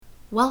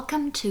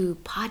Welcome to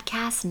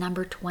podcast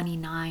number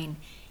 29,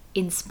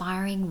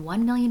 Inspiring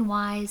 1 Million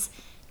Whys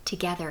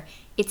Together.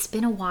 It's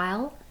been a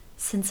while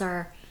since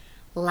our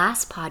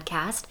last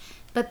podcast,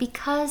 but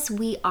because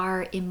we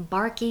are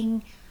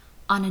embarking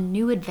on a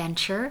new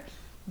adventure,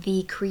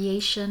 the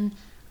creation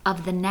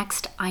of the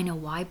next I Know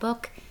Why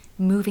book,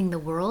 Moving the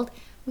World,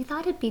 we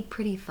thought it'd be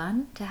pretty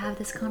fun to have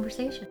this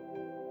conversation.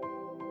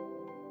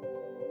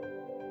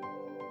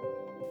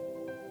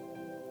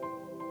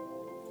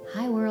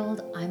 Hi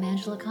world, I'm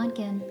Angela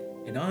Konkin.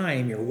 And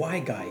I'm your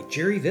why guy,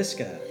 Jerry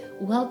Visca.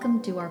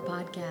 Welcome to our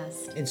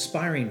podcast.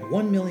 Inspiring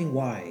 1 million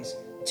whys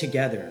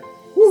together.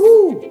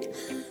 Woohoo!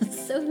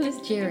 So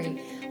who's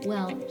Jerry?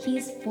 Well,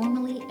 he's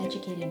formally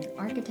educated in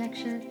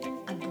architecture,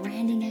 a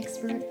branding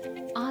expert,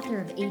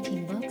 author of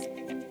 18 books,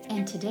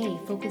 and today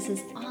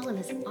focuses all of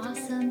his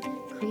awesome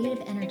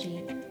creative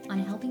energy on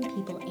helping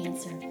people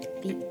answer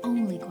the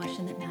only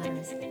question that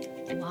matters.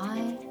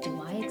 Why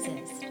do I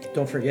exist?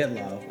 Don't forget,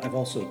 love, I've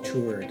also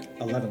toured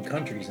 11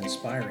 countries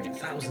inspiring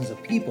thousands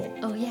of people.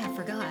 Oh yeah, I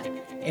forgot.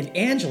 And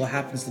Angela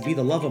happens to be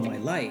the love of my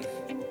life.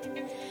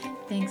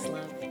 Thanks,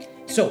 love.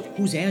 So,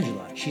 who's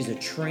Angela? She's a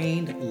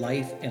trained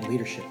life and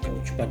leadership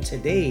coach, but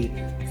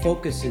today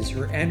focuses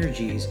her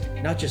energies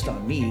not just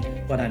on me,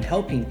 but on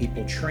helping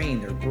people train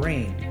their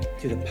brain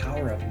through the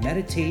power of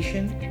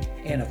meditation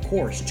and, of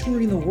course,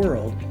 touring the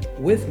world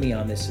with me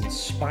on this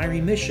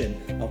inspiring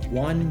mission of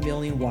 1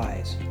 million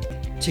whys.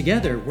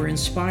 Together, we're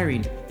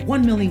inspiring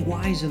 1 million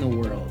whys in the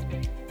world.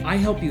 I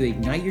help you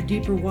ignite your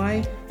deeper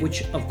why,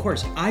 which of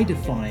course I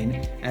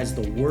define as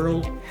the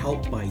world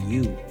helped by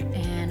you.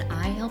 And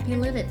I help you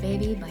live it,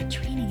 baby, by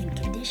training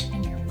and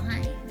conditioning your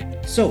mind.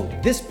 So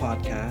this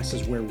podcast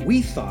is where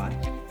we thought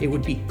it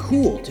would be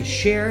cool to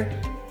share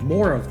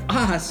more of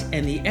us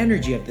and the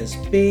energy of this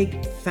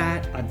big,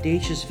 fat,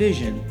 audacious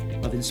vision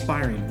of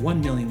inspiring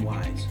 1 million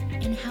whys.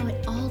 And how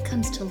it all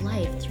comes to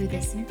life through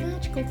this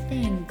magical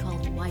thing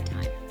called Why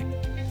Time.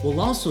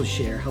 We'll also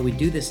share how we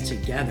do this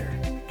together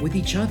with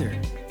each other,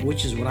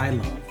 which is what I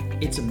love.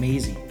 It's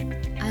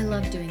amazing. I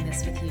love doing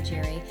this with you,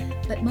 Jerry,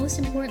 but most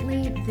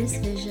importantly, this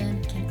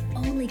vision can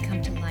only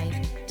come to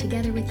life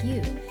together with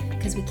you,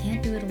 because we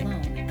can't do it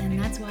alone, and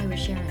that's why we're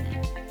sharing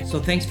it. So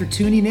thanks for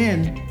tuning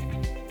in.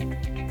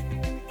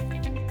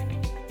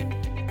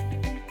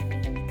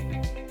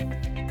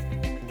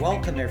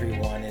 Welcome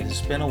everyone. It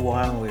has been a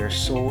while and we are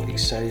so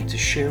excited to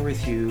share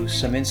with you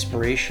some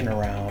inspiration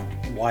around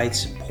why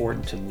it's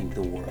important to move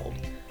the world.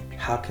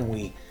 How can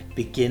we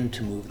begin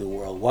to move the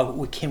world?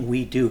 What can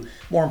we do?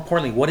 More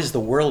importantly, what is the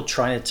world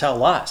trying to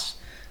tell us?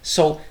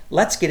 So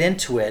let's get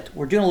into it.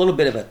 We're doing a little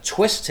bit of a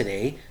twist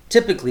today.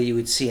 Typically you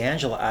would see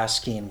Angela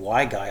asking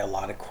Why Guy a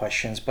lot of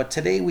questions, but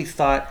today we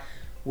thought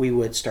we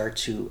would start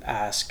to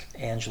ask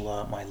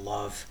Angela, my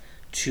love,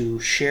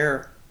 to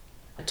share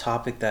a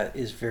topic that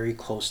is very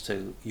close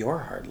to your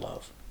heart,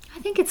 love. I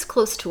think it's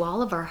close to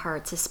all of our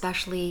hearts,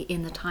 especially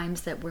in the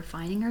times that we're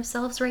finding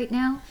ourselves right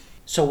now.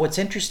 So what's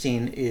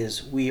interesting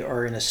is we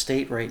are in a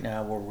state right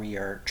now where we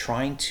are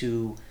trying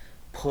to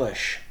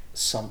push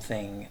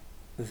something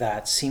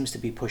that seems to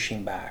be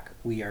pushing back.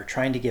 We are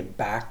trying to get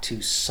back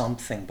to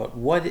something, but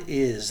what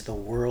is the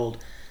world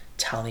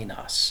telling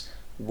us?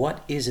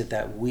 What is it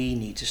that we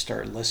need to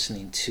start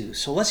listening to?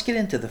 So let's get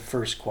into the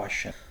first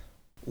question.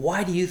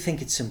 Why do you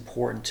think it's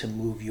important to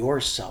move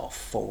yourself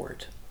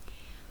forward?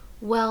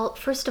 Well,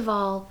 first of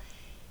all,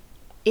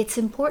 it's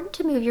important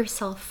to move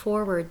yourself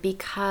forward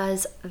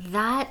because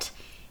that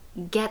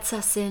gets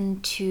us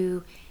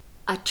into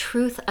a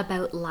truth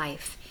about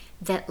life,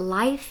 that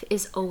life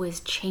is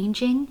always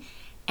changing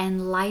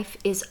and life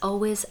is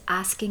always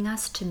asking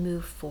us to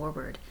move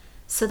forward.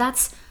 So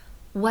that's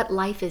what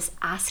life is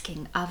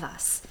asking of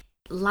us.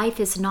 Life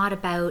is not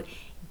about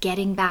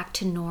getting back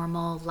to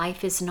normal.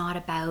 Life is not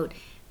about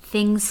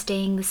things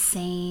staying the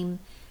same.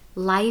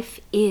 Life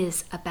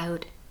is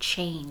about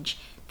change.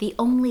 The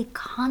only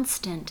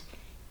constant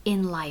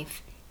in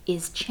life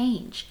is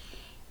change.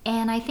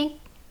 And I think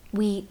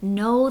we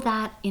know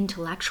that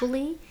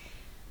intellectually,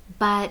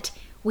 but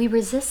we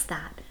resist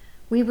that.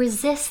 We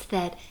resist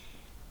that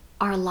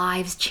our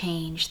lives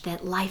change,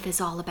 that life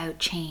is all about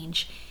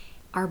change.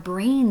 Our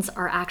brains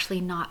are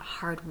actually not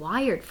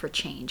hardwired for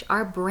change.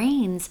 Our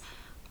brains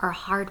are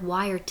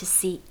hardwired to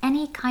see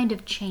any kind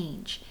of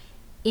change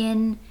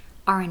in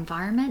our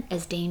environment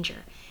as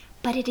danger.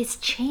 But it is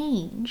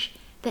change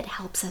that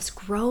helps us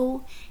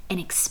grow and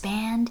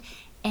expand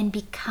and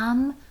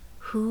become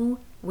who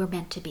we're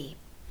meant to be.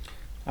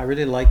 I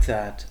really like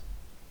that.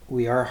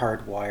 We are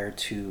hardwired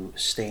to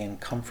stay in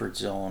comfort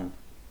zone.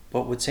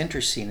 But what's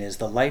interesting is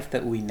the life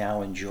that we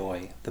now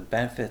enjoy, the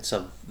benefits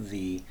of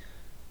the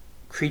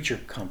creature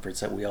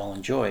comforts that we all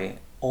enjoy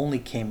only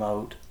came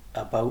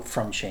about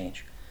from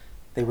change.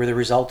 They were the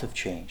result of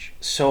change.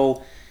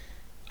 So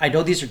I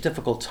know these are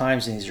difficult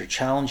times and these are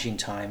challenging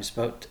times,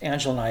 but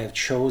Angela and I have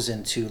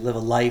chosen to live a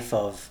life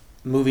of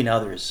moving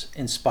others,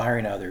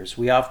 inspiring others.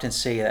 We often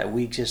say that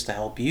we exist to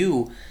help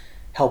you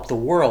help the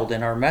world,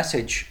 and our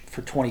message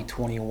for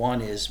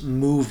 2021 is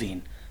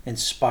moving,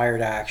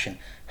 inspired action.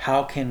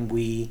 How can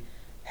we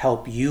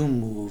help you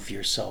move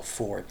yourself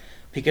forward?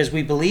 Because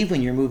we believe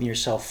when you're moving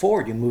yourself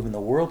forward, you're moving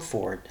the world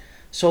forward.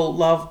 So,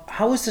 love,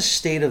 how is the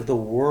state of the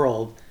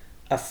world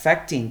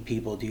affecting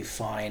people, do you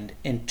find,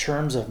 in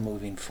terms of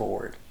moving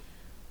forward?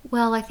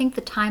 Well, I think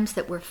the times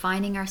that we're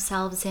finding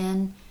ourselves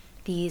in,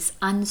 these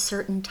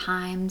uncertain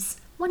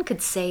times, one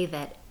could say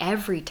that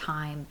every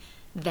time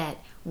that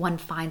one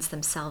finds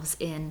themselves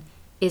in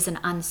is an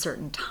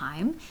uncertain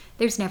time.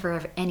 There's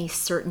never any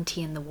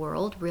certainty in the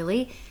world,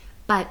 really,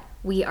 but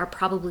we are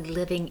probably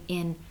living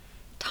in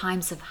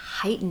times of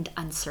heightened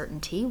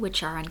uncertainty,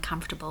 which are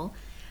uncomfortable.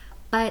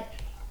 But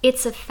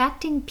it's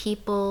affecting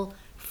people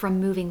from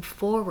moving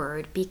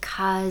forward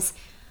because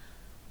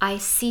I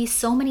see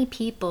so many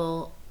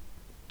people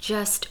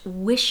just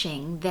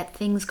wishing that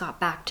things got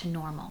back to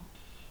normal.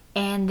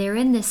 And they're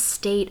in this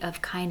state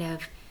of kind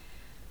of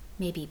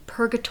maybe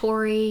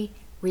purgatory,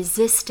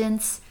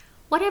 resistance,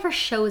 whatever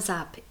shows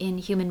up in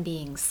human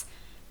beings.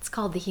 It's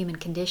called the human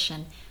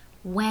condition.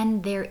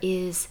 When there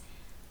is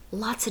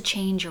lots of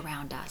change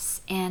around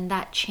us, and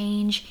that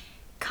change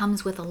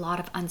comes with a lot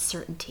of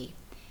uncertainty.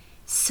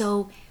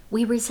 So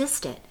we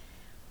resist it.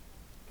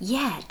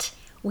 Yet,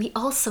 we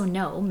also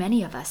know,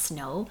 many of us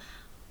know,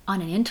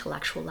 on an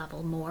intellectual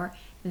level more,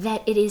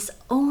 that it is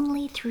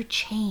only through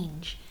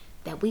change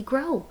that we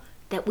grow,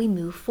 that we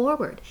move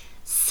forward.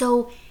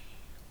 So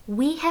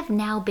we have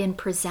now been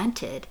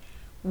presented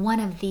one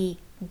of the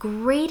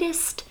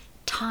greatest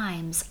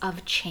times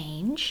of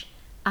change,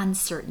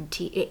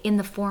 uncertainty, in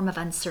the form of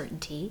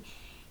uncertainty.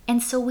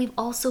 And so we've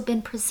also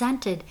been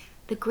presented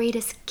the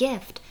greatest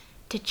gift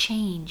to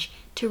change,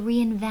 to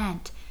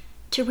reinvent,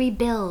 to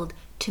rebuild,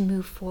 to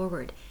move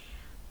forward.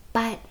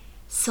 But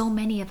so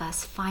many of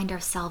us find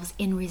ourselves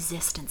in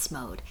resistance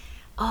mode.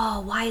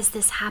 Oh, why is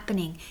this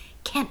happening?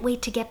 Can't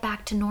wait to get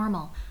back to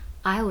normal.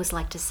 I always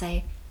like to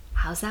say,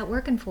 how's that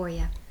working for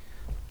you?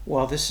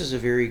 Well, this is a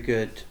very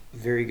good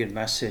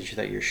message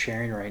that you're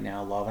sharing right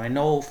now, love. And I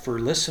know for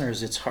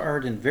listeners, it's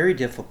hard and very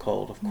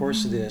difficult, of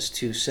course it is,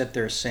 to sit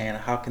there saying,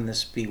 how can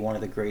this be one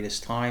of the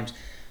greatest times?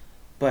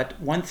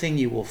 But one thing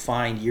you will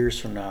find years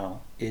from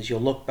now is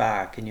you'll look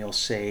back and you'll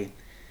say,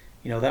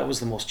 that was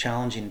the most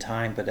challenging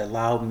time, but it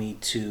allowed me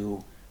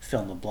to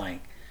fill in the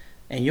blank.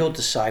 And you'll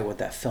decide what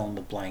that fill in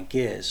the blank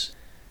is.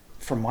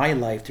 For my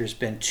life, there's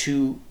been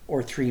 2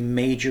 or 3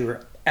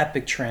 major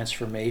epic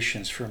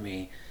transformations for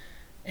me.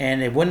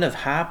 And it wouldn't have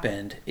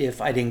happened if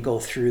I didn't go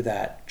through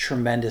that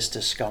tremendous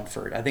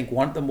discomfort. I think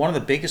one of the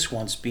biggest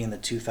ones being the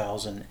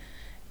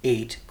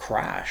 2008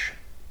 crash,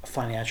 a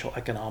financial,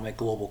 economic,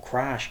 global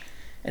crash.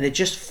 And it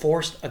just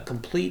forced a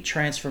complete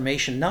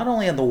transformation, not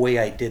only on the way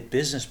I did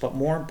business, but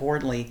more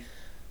importantly,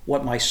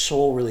 what my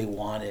soul really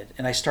wanted.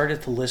 And I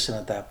started to listen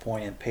at that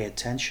point and pay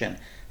attention.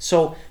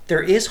 So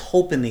there is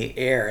hope in the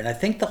air. And I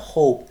think the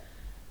hope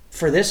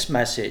for this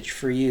message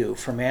for you,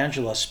 from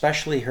Angela,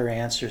 especially her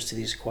answers to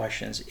these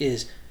questions,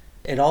 is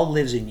it all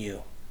lives in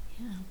you.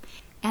 Yeah.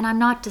 And I'm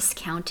not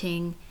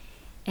discounting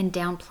and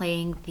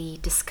downplaying the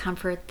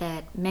discomfort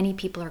that many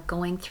people are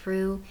going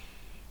through,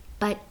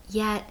 but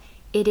yet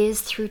it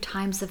is through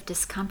times of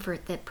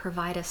discomfort that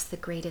provide us the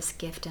greatest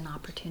gift and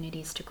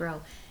opportunities to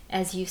grow,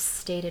 as you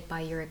stated by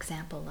your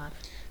example, love.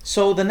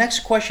 So the next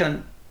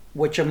question,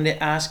 which I'm going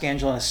to ask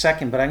Angela in a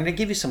second, but I'm going to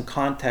give you some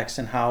context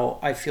and how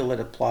I feel it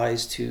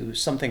applies to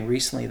something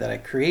recently that I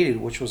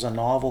created, which was a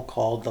novel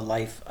called The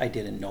Life I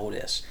Didn't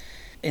Notice,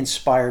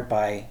 inspired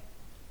by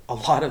a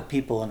lot of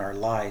people in our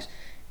lives.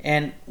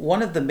 And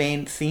one of the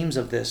main themes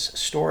of this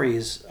story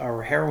is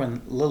our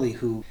heroine, Lily,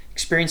 who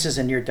experiences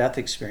a near-death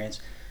experience.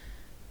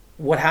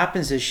 What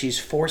happens is she's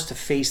forced to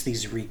face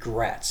these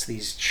regrets,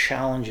 these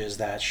challenges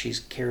that she's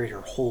carried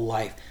her whole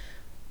life.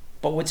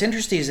 But what's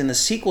interesting is in the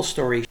sequel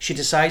story, she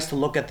decides to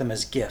look at them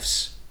as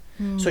gifts.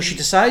 So she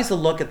decides to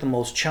look at the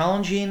most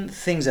challenging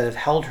things that have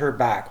held her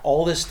back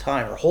all this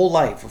time, her whole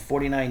life for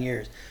 49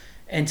 years,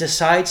 and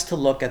decides to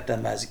look at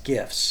them as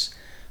gifts,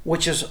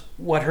 which is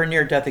what her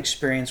near-death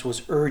experience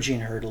was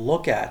urging her to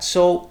look at.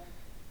 So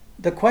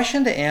the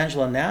question to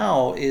Angela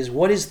now is,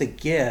 what is the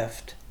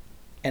gift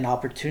and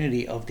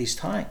opportunity of these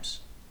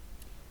times?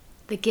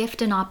 The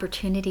gift and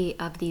opportunity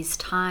of these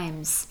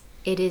times,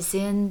 it is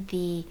in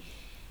the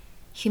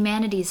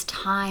humanity's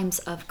times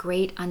of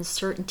great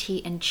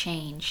uncertainty and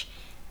change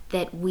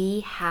that we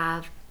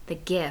have the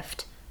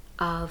gift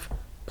of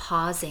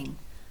pausing,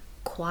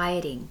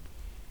 quieting,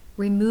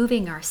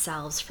 removing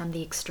ourselves from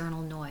the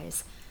external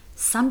noise.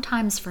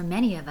 Sometimes for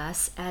many of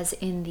us, as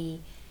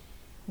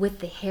with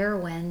the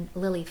heroine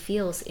Lily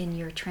feels in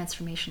your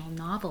transformational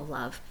novel,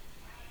 love,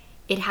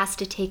 it has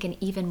to take an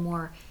even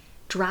more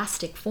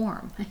drastic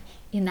form.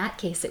 In that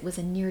case, it was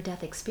a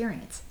near-death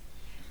experience.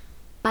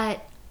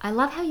 But I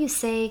love how you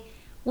say,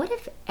 what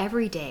if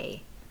every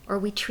day, or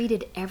we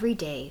treated every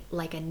day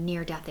like a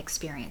near-death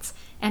experience?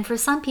 And for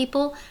some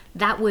people,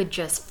 that would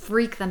just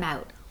freak them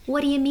out.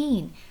 What do you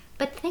mean?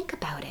 But think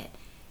about it.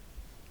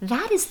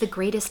 That is the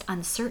greatest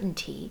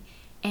uncertainty,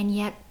 and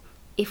yet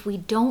if we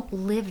don't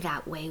live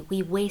that way,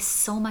 we waste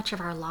so much of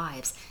our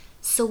lives.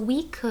 So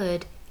we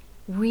could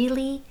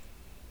really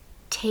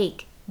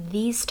take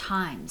these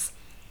times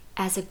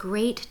as a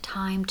great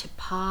time to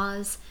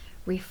pause,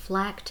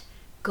 reflect,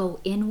 go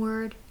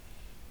inward,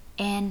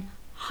 and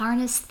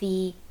harness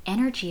the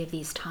energy of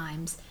these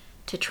times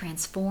to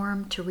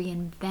transform, to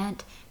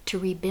reinvent, to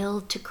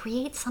rebuild, to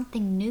create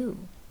something new.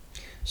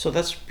 So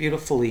that's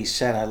beautifully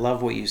said. I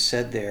love what you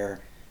said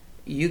there.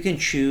 You can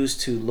choose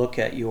to look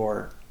at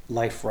your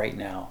life right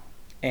now.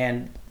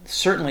 And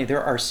certainly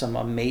there are some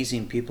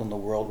amazing people in the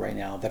world right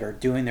now that are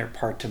doing their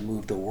part to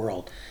move the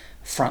world.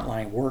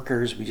 Frontline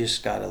workers, we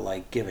just got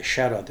to give a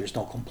shout out. There's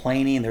no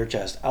complaining. They're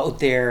just out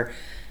there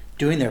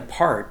doing their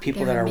part.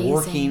 People They're that are amazing.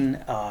 working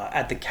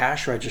at the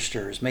cash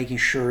registers, making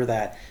sure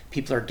that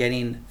people are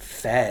getting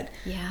fed.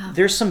 Yeah.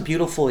 There's some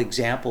beautiful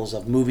examples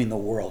of moving the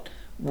world.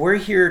 We're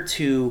here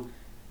to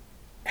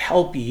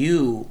help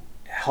you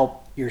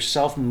help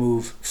yourself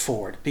move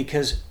forward,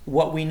 because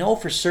what we know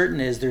for certain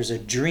is there's a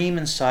dream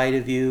inside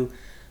of you,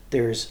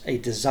 there's a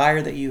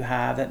desire that you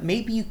have that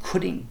maybe you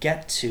couldn't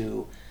get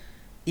to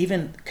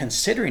even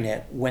considering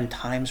it when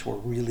times were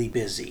really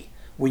busy,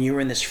 when you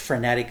were in this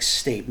frenetic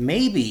state.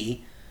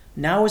 Maybe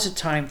now is a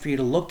time for you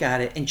to look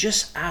at it and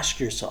just ask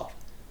yourself,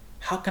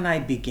 how can I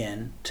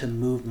begin to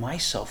move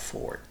myself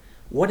forward?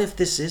 What if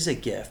this is a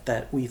gift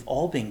that we've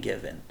all been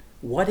given?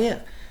 What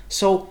if?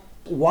 So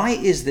why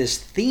is this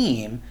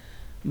theme,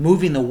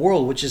 Moving the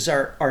World, which is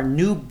our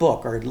new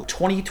book, our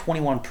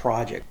 2021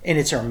 project, and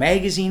it's our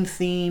magazine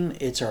theme,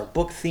 it's our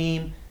book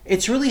theme,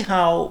 it's really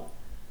how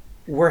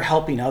we're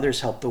helping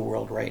others help the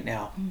world right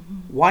now.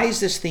 Mm-hmm. Why is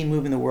this theme,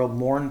 Moving the World,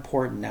 more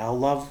important now,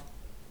 love,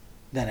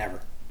 than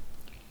ever?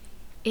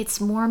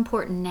 It's more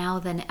important now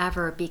than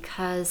ever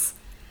because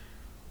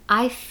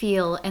I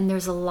feel, and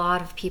there's a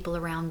lot of people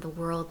around the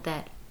world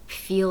that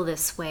feel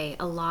this way,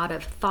 a lot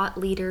of thought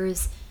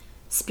leaders,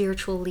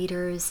 spiritual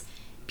leaders,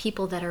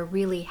 people that are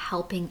really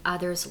helping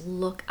others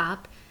look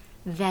up,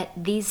 that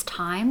these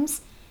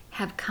times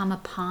have come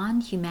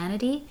upon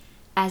humanity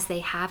as they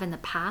have in the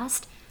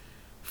past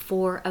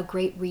for a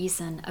great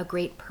reason, a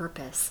great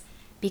purpose,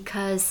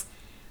 because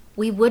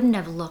we wouldn't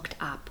have looked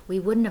up, we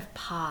wouldn't have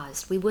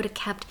paused, we would have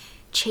kept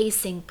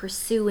chasing,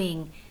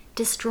 pursuing,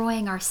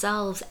 destroying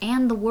ourselves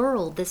and the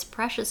world, this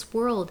precious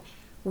world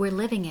we're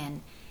living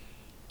in,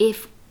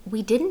 if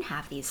we didn't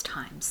have these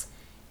times.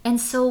 And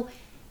so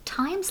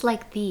times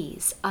like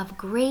these of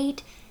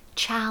great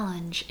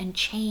challenge and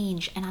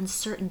change and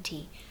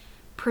uncertainty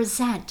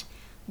present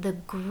the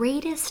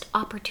greatest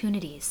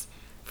opportunities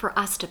for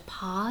us to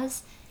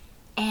pause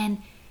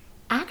and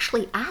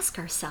actually ask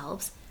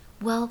ourselves,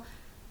 well,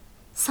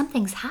 some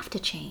things have to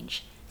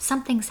change,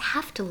 some things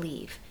have to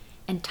leave.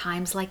 And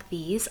times like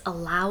these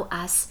allow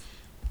us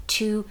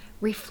to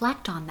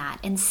reflect on that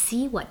and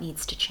see what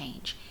needs to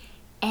change.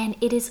 And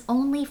it is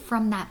only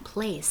from that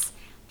place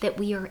that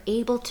we are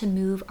able to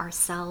move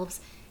ourselves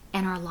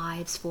and our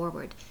lives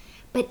forward,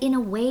 but in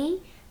a way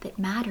that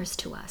matters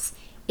to us,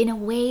 in a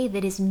way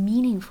that is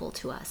meaningful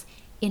to us,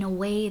 in a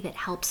way that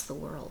helps the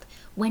world.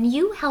 When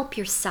you help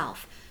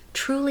yourself,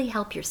 truly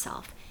help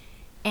yourself,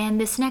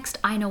 and this next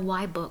I Know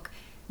Why book,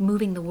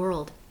 Moving the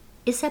World,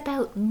 is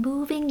about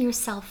moving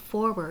yourself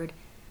forward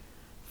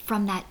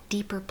from that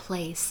deeper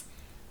place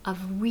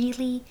of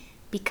really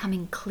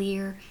becoming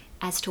clear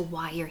as to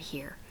why you're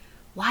here,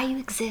 why you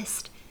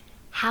exist,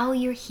 how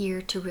you're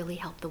here to really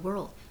help the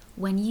world.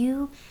 When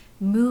you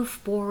move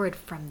forward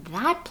from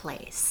that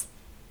place,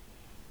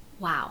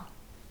 wow,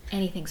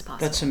 anything's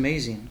possible. That's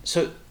amazing.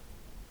 So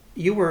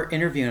you were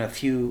interviewing a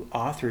few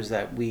authors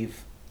that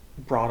we've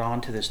brought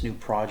on to this new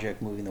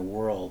project, Moving the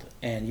World,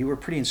 and you were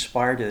pretty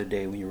inspired the other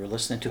day when you were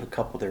listening to a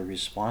couple of their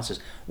responses.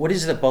 What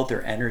is it about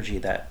their energy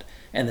that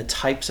and the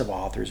types of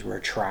authors we're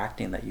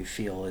attracting that you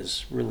feel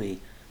is really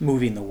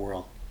moving the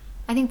world?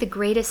 I think the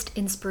greatest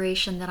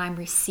inspiration that I'm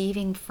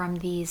receiving from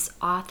these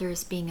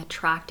authors being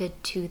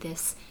attracted to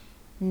this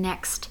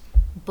next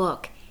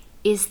book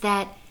is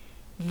that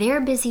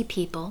they're busy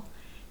people,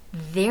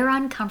 they're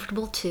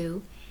uncomfortable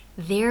too,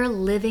 they're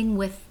living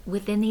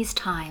within these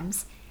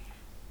times,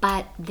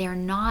 but they're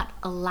not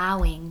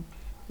allowing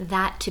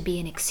that to be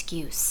an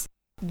excuse.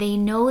 They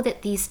know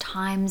that these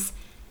times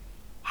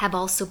have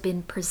also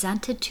been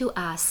presented to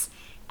us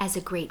as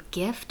a great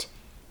gift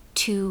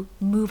to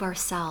move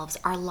ourselves,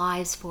 our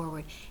lives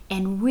forward,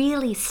 and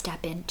really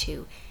step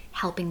into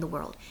helping the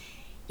world.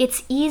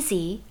 It's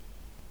easy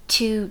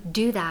to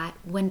do that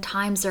when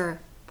times are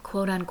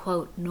quote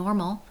unquote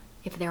normal,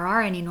 if there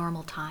are any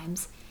normal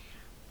times,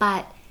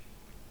 but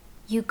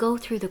you go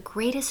through the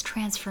greatest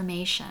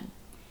transformation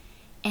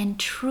and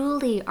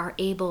truly are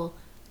able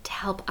to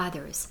help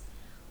others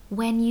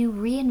when you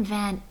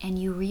reinvent and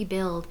you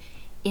rebuild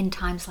in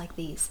times like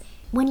these,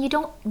 when you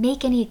don't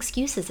make any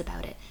excuses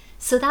about it.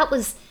 So that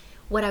was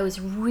what I was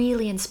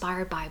really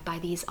inspired by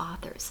these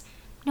authors.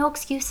 No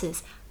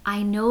excuses.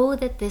 I know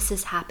that this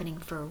is happening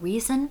for a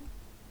reason.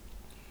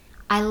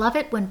 I love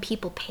it when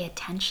people pay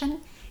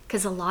attention,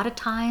 because a lot of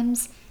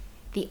times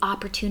the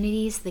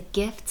opportunities, the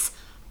gifts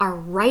are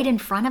right in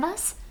front of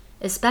us,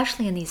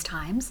 especially in these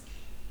times.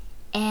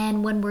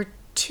 And when we're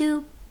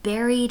too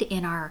buried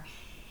in our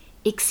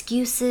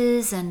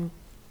excuses and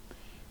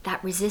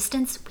that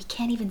resistance, we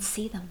can't even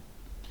see them.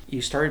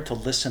 you started to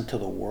listen to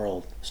the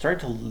world, started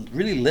to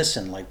really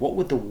listen, like what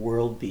would the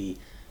world be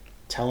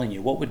telling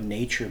you? What would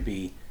nature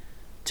be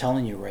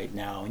telling you right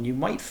now? And you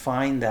might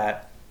find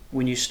that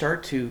when you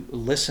start to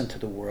listen to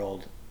the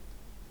world,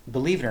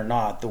 believe it or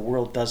not, the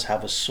world does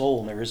have a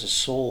soul, and there is a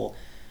soul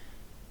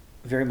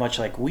very much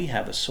like we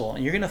have a soul.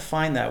 And you're going to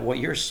find that what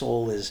your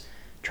soul is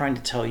trying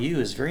to tell you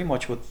is very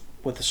much what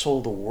the soul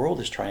of the world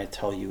is trying to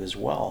tell you as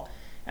well.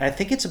 And I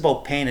think it's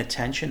about paying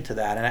attention to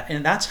that.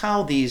 And that's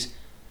how these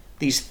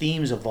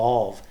themes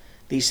evolve.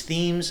 These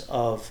themes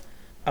of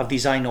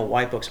these I Know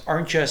Why books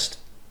aren't just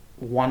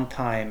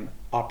one-time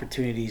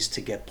opportunities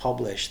to get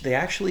published. They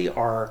actually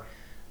are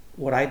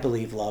what I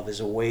believe, love, is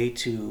a way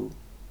to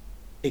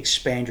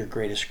expand your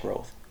greatest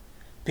growth.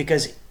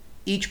 Because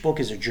each book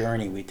is a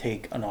journey we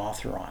take an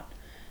author on.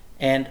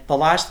 And the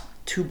last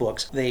two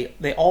books,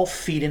 they all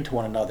feed into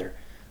one another.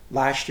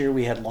 Last year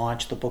we had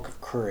launched the Book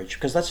of Courage,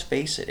 because let's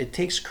face it, it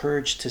takes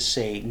courage to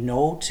say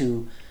no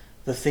to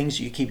the things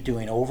you keep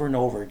doing over and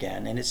over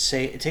again. And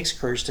it takes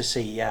courage to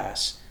say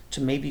yes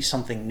to maybe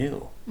something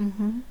new.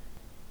 Mm-hmm.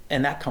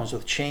 And that comes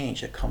with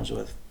change. It comes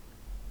with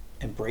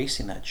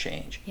embracing that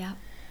change. Yeah.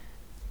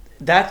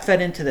 That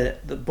fed into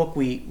the book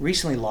we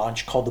recently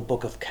launched called the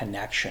Book of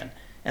Connection.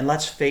 And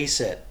let's face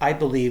it, I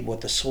believe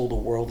what the soul of the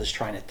world is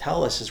trying to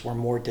tell us is we're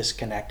more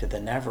disconnected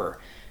than ever.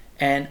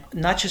 And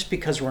not just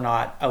because we're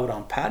not out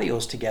on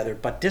patios together,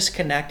 but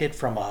disconnected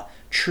from a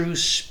true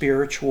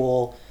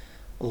spiritual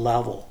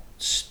level,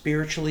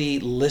 spiritually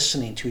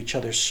listening to each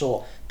other's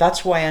soul.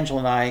 That's why Angela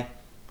and I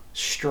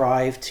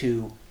strive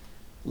to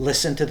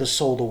listen to the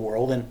soul of the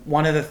world. And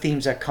one of the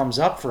themes that comes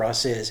up for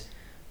us is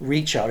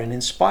reach out and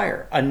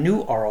inspire a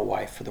new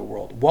ROI for the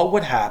world. What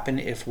would happen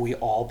if we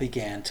all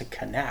began to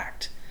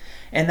connect?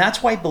 And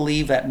that's why I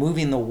believe that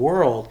Moving the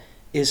World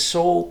is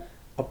so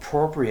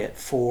appropriate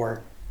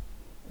for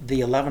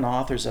the 11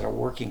 authors that are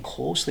working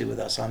closely with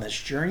us on this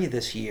journey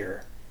this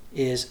year.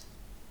 Is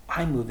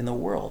I'm moving the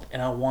world,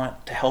 and I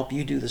want to help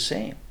you do the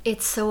same.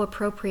 It's so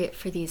appropriate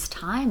for these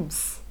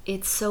times.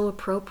 It's so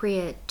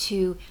appropriate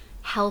to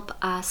help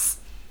us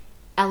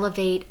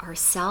elevate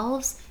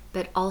ourselves,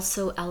 but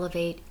also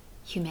elevate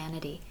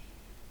humanity.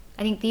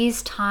 I think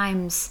these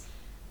times,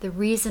 the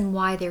reason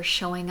why they're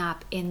showing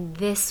up in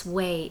this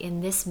way,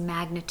 in this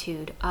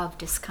magnitude of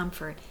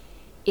discomfort,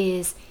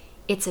 is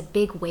it's a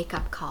big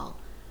wake-up call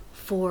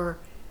for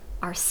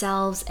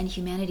ourselves and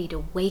humanity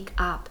to wake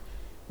up.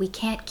 We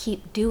can't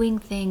keep doing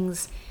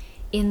things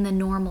in the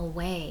normal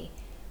way.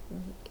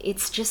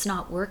 It's just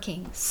not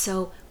working.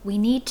 So we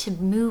need to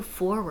move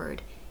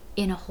forward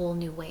in a whole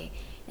new way.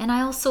 And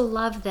I also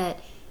love that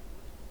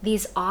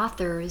these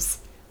authors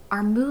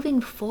are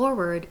moving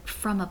forward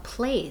from a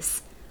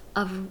place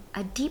of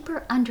a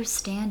deeper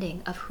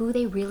understanding of who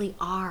they really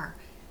are.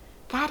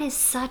 That is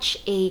such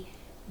a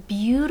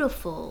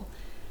beautiful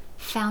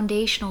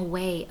foundational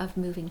way of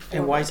moving forward.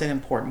 And why is that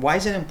important? Why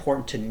is it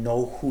important to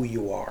know who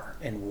you are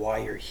and why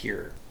you're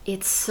here?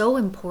 It's so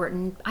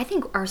important. I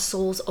think our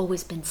soul's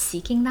always been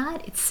seeking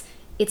that.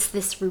 It's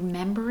this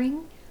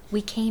remembering.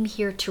 We came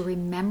here to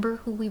remember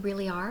who we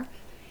really are,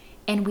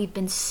 and we've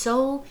been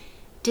so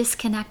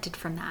disconnected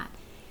from that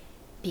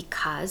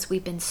because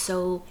we've been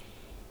so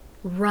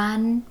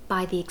run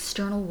by the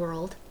external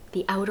world,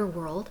 the outer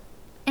world,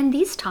 and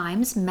these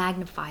times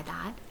magnify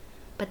that,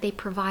 but they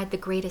provide the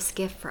greatest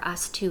gift for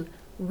us to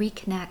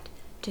reconnect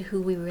to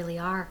who we really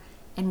are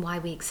and why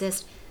we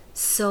exist.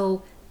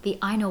 So the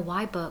I Know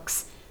Why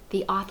books,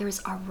 the authors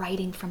are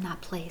writing from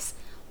that place.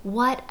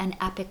 What an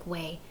epic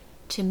way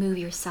to move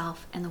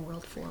yourself and the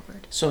world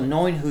forward. So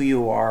knowing who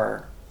you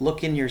are,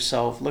 look at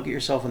yourself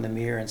in the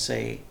mirror and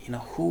say,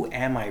 who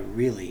am I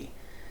really?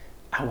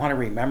 I want to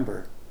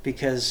remember,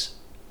 because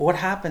what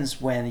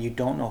happens when you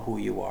don't know who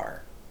you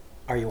are?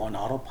 Are you on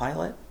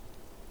autopilot?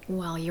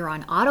 Well, you're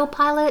on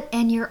autopilot,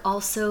 and you're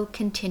also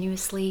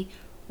continuously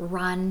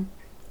run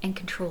and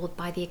controlled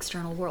by the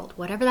external world,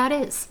 whatever that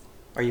is.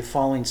 Are you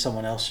following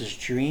someone else's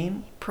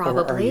dream?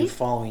 Probably. Or are you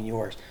following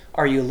yours?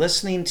 Are you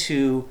listening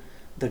to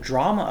the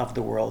drama of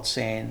the world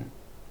saying,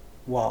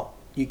 well,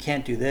 you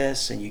can't do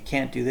this, and you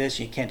can't do this,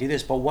 and you can't do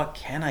this, but what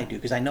can I do?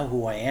 Because I know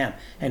who I am.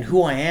 And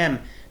who I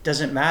am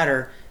doesn't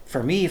matter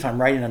for me if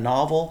I'm writing a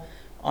novel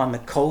on the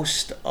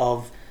coast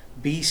of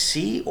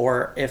BC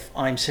or if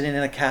I'm sitting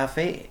in a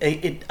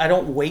cafe. I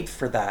don't wait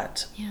for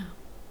that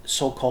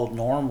so-called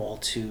normal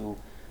to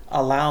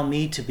allow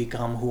me to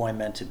become who I'm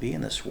meant to be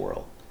in this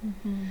world.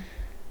 Mm-hmm.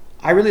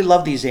 I really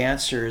love these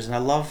answers, and I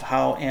love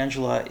how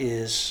Angela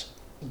is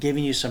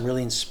giving you some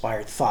really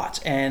inspired thoughts.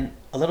 And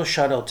a little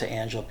shout out to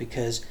Angela,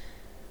 because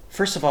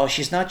first of all,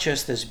 she's not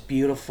just this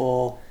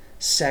beautiful,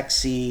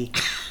 sexy,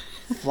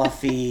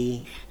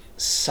 fluffy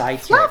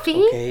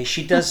sidekick. Okay,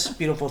 she does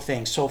beautiful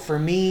things. So for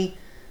me,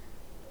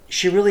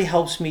 she really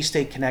helps me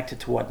stay connected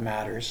to what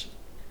matters.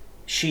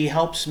 She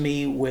helps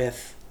me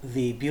with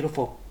the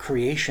beautiful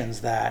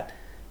creations that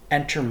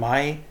enter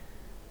my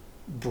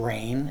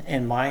brain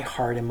and my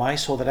heart and my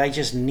soul that I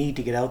just need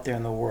to get out there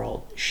in the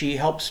world. She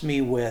helps me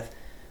with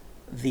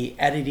the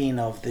editing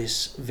of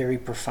these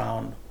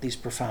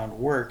profound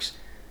works.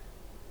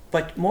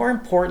 But more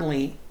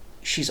importantly,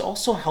 she's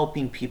also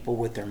helping people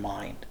with their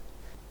mind.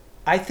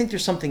 I think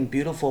there's something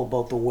beautiful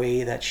about the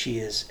way that she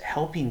is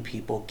helping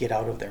people get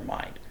out of their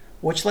mind,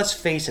 which, let's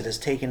face it, has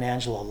taken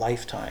Angela a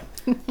lifetime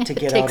to get out of her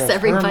mind. It takes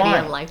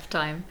everybody a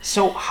lifetime.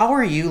 So how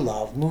are you,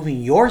 love,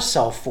 moving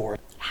yourself forward?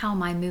 How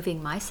am I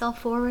moving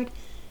myself forward?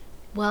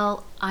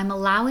 Well, I'm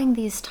allowing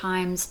these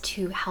times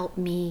to help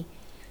me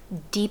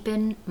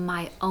deepen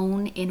my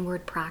own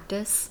inward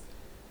practice,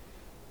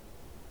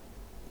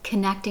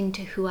 connecting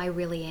to who I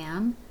really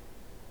am,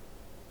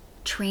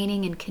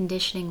 training and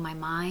conditioning my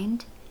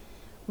mind,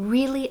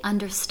 really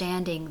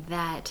understanding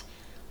that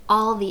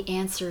all the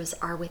answers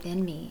are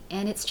within me.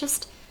 And it's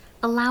just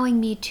allowing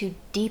me to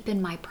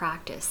deepen my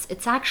practice.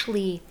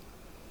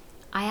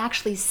 I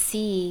actually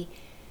see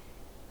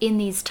in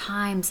these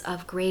times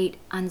of great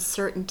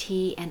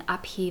uncertainty and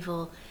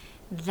upheaval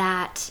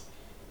that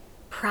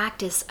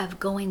practice of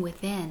going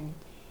within,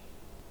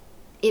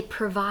 it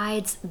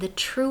provides the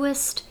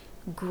truest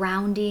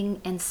grounding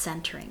and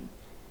centering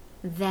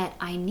that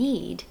I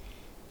need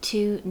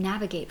to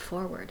navigate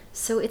forward.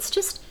 So it's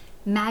just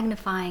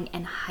magnifying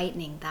and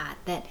heightening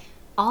that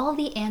all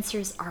the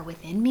answers are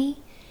within me,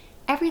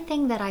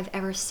 everything that I've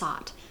ever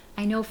sought.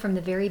 I know from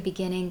the very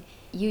beginning,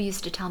 you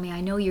used to tell me, I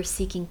know you're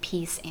seeking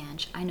peace,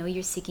 Ange. I know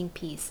you're seeking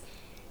peace.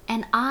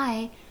 And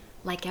I,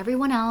 like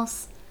everyone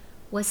else,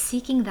 was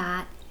seeking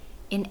that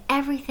in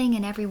everything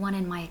and everyone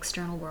in my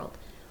external world.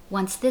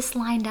 Once this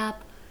lined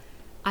up,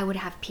 I would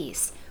have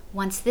peace.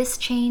 Once this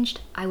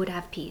changed, I would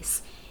have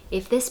peace.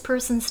 If this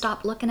person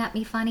stopped looking at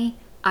me funny,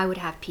 I would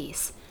have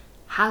peace.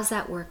 How's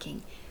that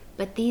working?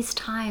 But these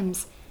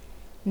times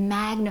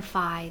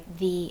magnify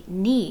the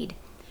need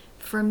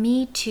for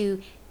me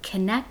to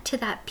connect to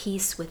that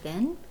peace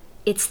within.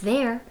 It's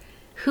there.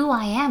 Who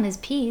I am is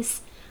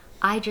peace.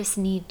 I just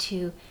need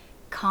to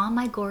calm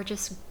my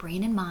gorgeous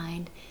brain and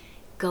mind,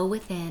 go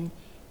within,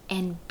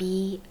 and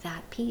be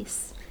that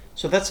peace.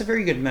 So that's a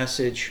very good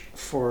message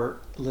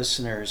for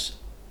listeners.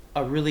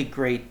 A really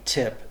great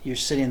tip. You're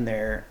sitting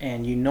there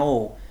and you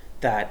know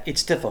that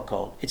it's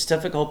difficult. It's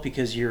difficult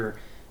because you're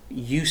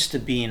used to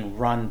being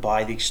run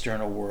by the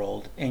external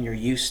world, and you're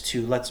used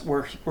to,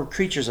 we're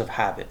creatures of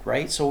habit,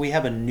 right? So we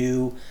have a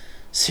new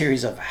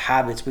series of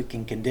habits we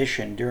can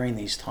condition during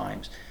these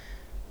times.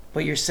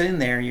 But you're sitting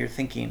there and you're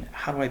thinking,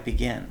 how do I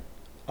begin?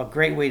 A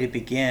great way to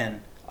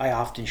begin, I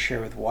often share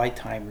with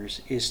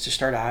Y-timers, is to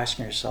start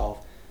asking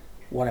yourself,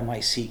 what am I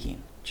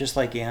seeking? Just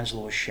like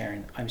Angela was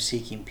sharing, I'm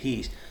seeking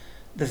peace.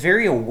 The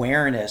very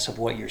awareness of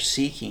what you're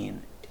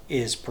seeking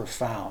is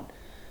profound.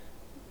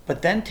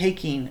 But then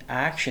taking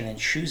action and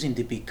choosing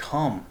to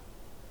become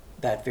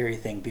that very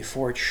thing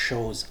before it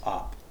shows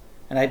up.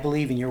 And I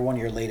believe in one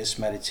of your latest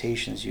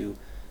meditations, you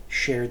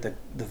shared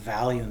the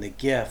value and the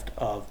gift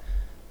of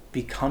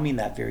becoming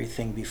that very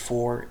thing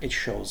before it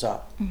shows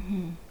up.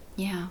 Mm-hmm.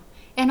 Yeah.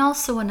 And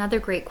also another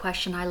great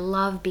question. I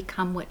love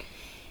become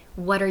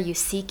what are you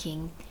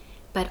seeking,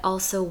 but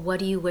also what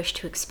do you wish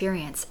to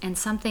experience? And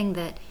something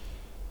that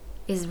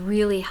is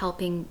really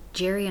helping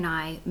Jerry and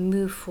I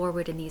move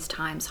forward in these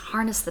times,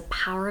 harness the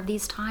power of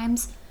these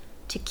times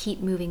to keep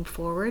moving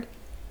forward,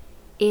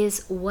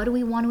 is what do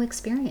we want to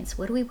experience?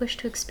 What do we wish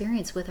to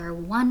experience with our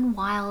one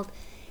wild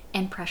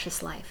and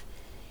precious life?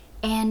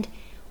 And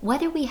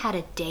whether we had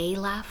a day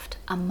left,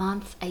 a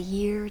month, a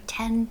year,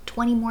 10,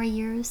 20 more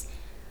years,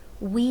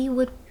 we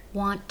would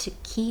want to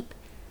keep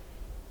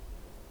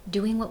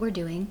doing what we're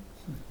doing.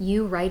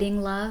 You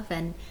writing, love,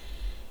 and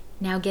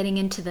now getting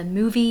into the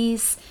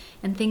movies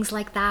and things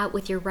like that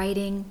with your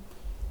writing,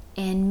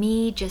 and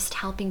me just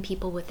helping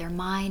people with their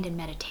mind and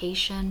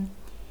meditation.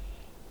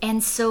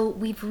 And so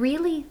we've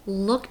really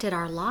looked at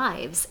our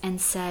lives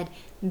and said,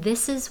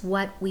 this is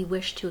what we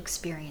wish to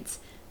experience.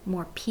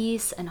 More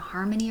peace and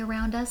harmony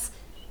around us.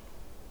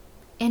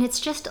 And it's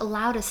just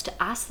allowed us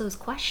to ask those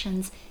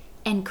questions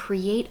and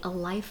create a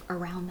life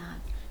around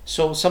that.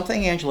 So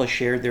something Angela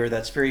shared there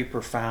that's very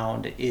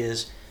profound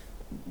is,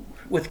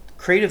 with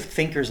creative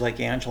thinkers like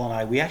Angela and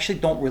I, we actually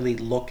don't really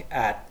look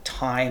at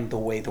time the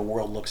way the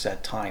world looks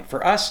at time.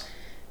 For us,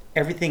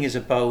 everything is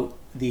about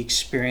the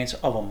experience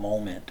of a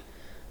moment.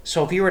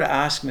 So if you were to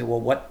ask me,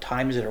 well, what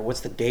time is it or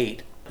what's the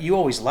date? You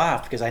always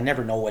laugh because I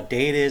never know what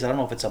day it is. I don't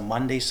know if it's a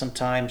Monday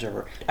sometimes,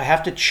 or I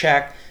have to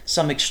check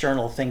some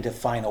external thing to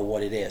find out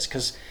what it is.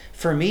 Because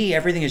for me,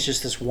 everything is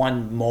just this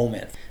one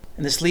moment.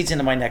 And this leads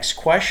into my next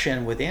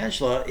question with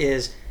Angela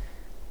is,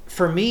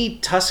 for me,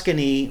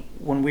 Tuscany,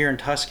 when we were in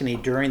Tuscany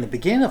during the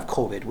beginning of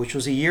COVID, which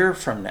was a year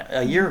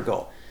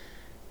ago,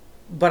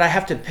 but I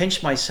have to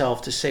pinch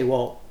myself to say,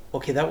 well,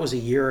 okay, that was a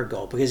year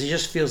ago, because it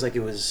just feels like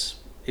it was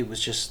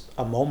just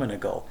a moment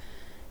ago.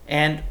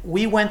 And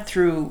we went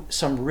through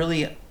some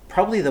really,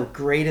 probably the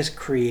greatest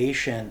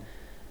creation,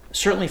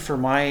 certainly for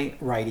my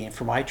writing,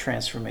 for my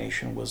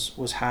transformation,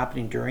 was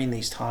happening during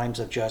these times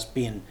of just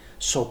being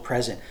so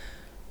present.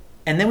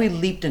 And then we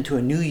leaped into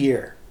a new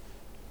year,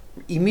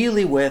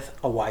 immediately with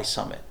a Y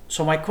Summit.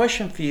 So my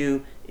question for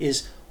you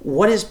is,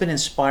 what has been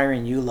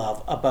inspiring you,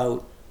 love,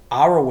 about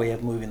our way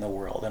of moving the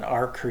world and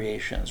our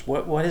creations?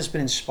 What has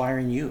been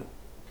inspiring you?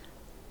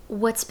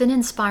 What's been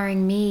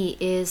inspiring me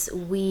is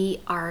we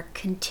are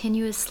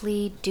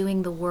continuously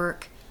doing the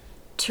work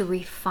to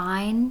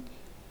refine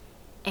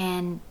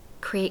and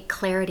create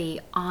clarity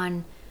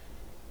on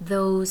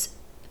those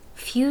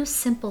few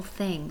simple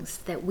things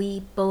that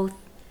we both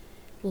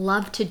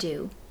love to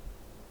do,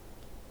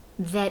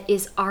 that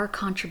is our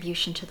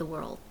contribution to the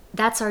world.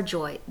 That's our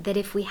joy, that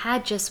if we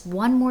had just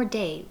one more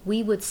day,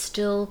 we would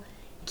still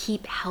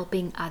keep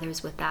helping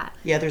others with that.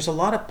 Yeah, there's a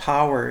lot of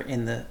power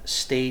in the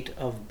state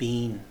of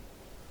being.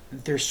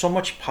 There's so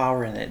much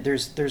power in it.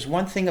 There's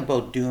one thing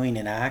about doing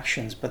and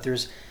actions, but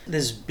there's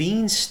this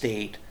being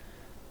state,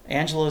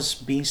 Angela's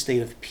being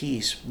state of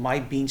peace, my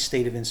being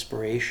state of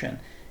inspiration.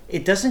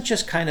 It doesn't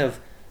just kind of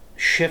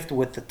shift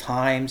with the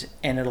times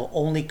and it'll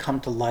only come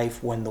to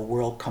life when the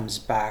world comes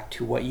back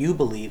to what you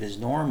believe is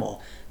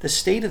normal. The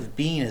state of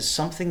being is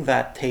something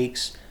that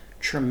takes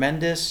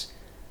tremendous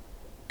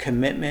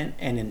commitment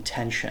and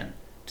intention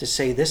to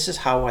say, this is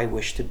how I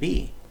wish to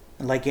be.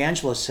 And like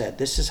Angela said,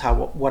 this is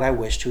what I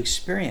wish to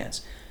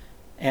experience.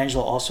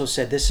 Angela also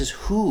said, this is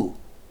who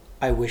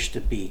I wish to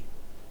be.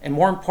 And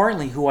more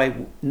importantly, who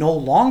I no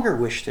longer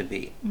wish to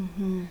be.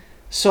 Mm-hmm.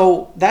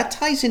 So that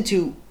ties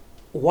into,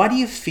 why do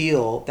you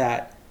feel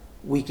that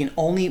we can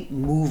only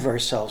move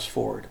ourselves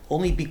forward,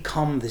 only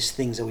become these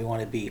things that we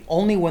want to be,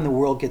 only when the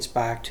world gets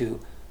back to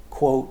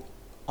quote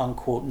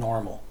unquote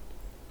normal?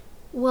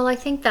 Well, I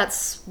think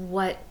that's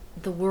what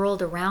the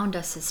world around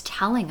us is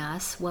telling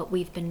us, what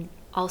we've been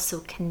also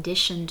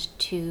conditioned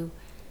to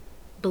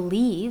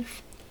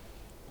believe.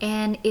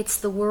 And it's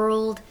the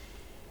world,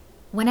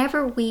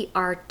 whenever we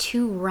are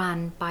too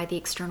run by the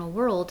external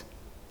world,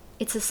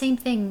 it's the same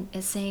thing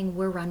as saying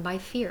we're run by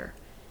fear.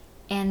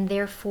 And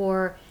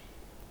therefore,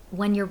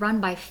 when you're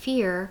run by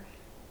fear,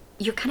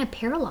 you're kind of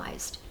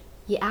paralyzed.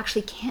 You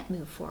actually can't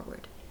move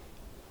forward.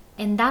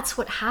 And that's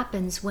what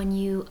happens when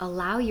you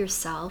allow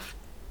yourself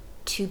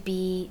to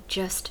be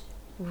just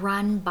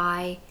run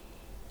by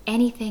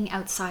anything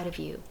outside of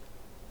you.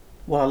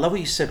 Well, I love what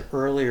you said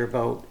earlier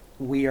about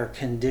we are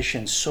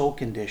conditioned, so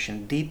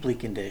conditioned, deeply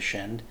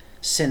conditioned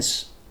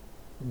since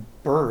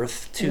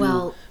birth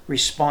to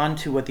respond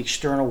to what the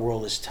external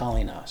world is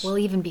telling us. Well,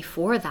 even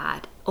before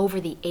that, over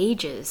the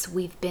ages,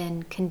 we've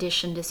been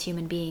conditioned as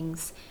human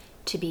beings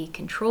to be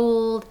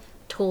controlled,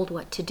 told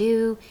what to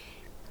do.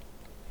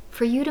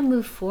 For you to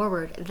move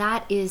forward,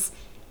 that is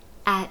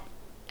at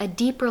a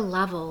deeper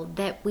level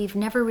that we've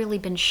never really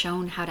been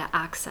shown how to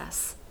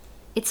access.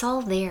 It's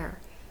all there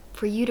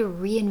for you to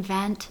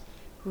reinvent,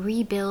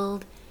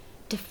 rebuild,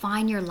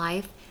 define your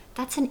life.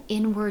 That's an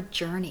inward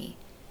journey.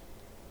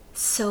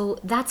 So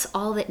that's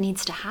all that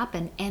needs to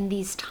happen. And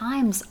these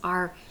times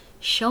are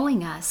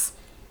showing us,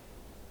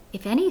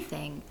 if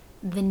anything,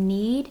 the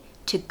need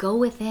to go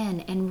within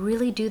and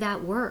really do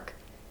that work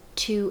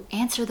to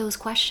answer those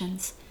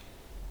questions.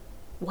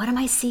 What am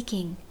I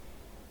seeking?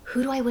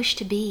 Who do I wish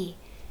to be?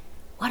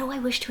 What do I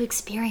wish to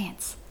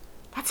experience?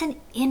 That's an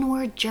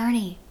inward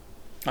journey.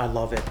 I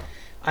love it.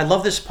 I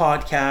love this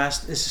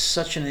podcast. This is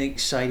such an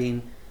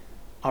exciting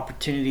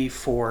opportunity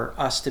for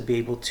us to be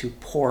able to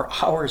pour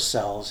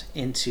ourselves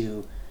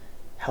into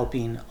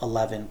helping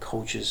 11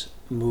 coaches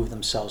move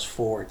themselves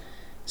forward.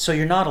 So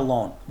you're not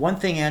alone. One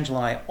thing Angela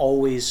and I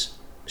always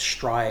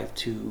strive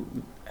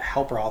to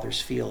help our authors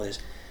feel is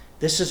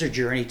this is a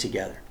journey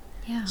together.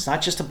 Yeah. It's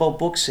not just about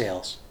book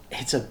sales.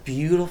 It's a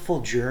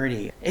beautiful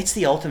journey. It's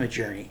the ultimate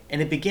journey.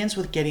 And it begins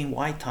with getting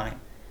why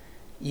time.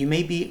 You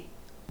may be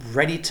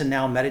ready to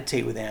now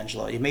meditate with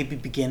Angela. It may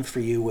begin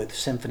for you with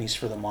Symphonies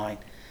for the Mind.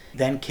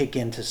 Then kick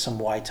into some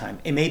why time.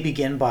 It may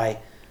begin by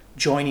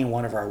joining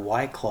one of our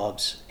why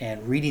clubs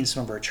and reading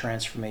some of our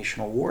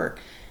transformational work.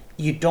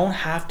 You don't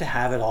have to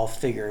have it all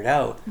figured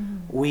out. Mm-hmm.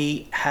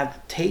 We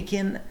have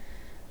taken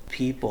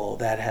people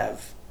that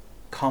have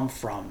come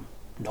from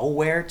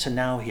nowhere to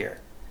now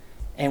here.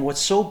 And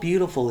what's so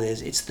beautiful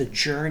is it's the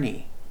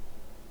journey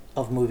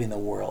of moving the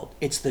world.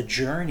 It's the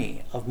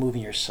journey of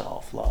moving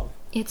yourself, love.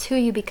 It's who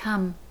you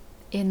become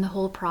in the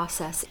whole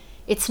process.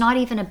 It's not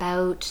even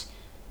about,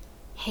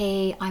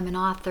 hey, I'm an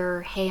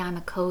author, hey, I'm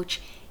a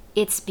coach.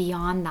 It's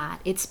beyond that.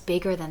 It's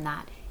bigger than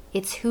that.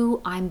 It's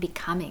who I'm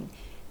becoming.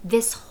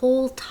 This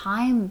whole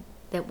time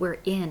that we're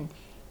in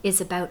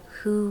is about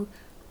who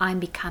I'm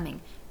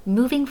becoming.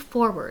 Moving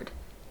forward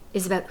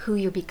is about who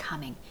you're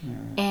becoming.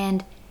 Mm.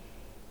 And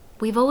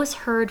we've always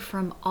heard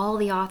from all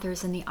the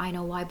authors in the I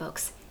Know Why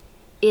books,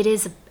 it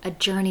is a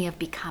journey of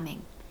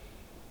becoming.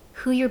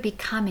 Who you're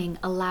becoming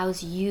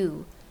allows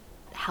you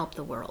to help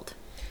the world.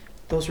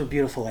 Those were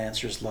beautiful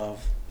answers,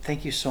 love.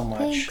 Thank you so much.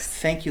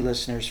 Thanks. Thank you,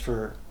 listeners,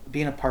 for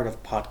being a part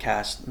of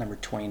podcast number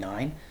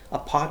 29, a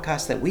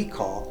podcast that we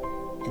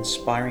call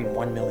Inspiring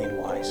 1 Million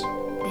Whys.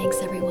 Thanks,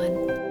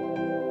 everyone.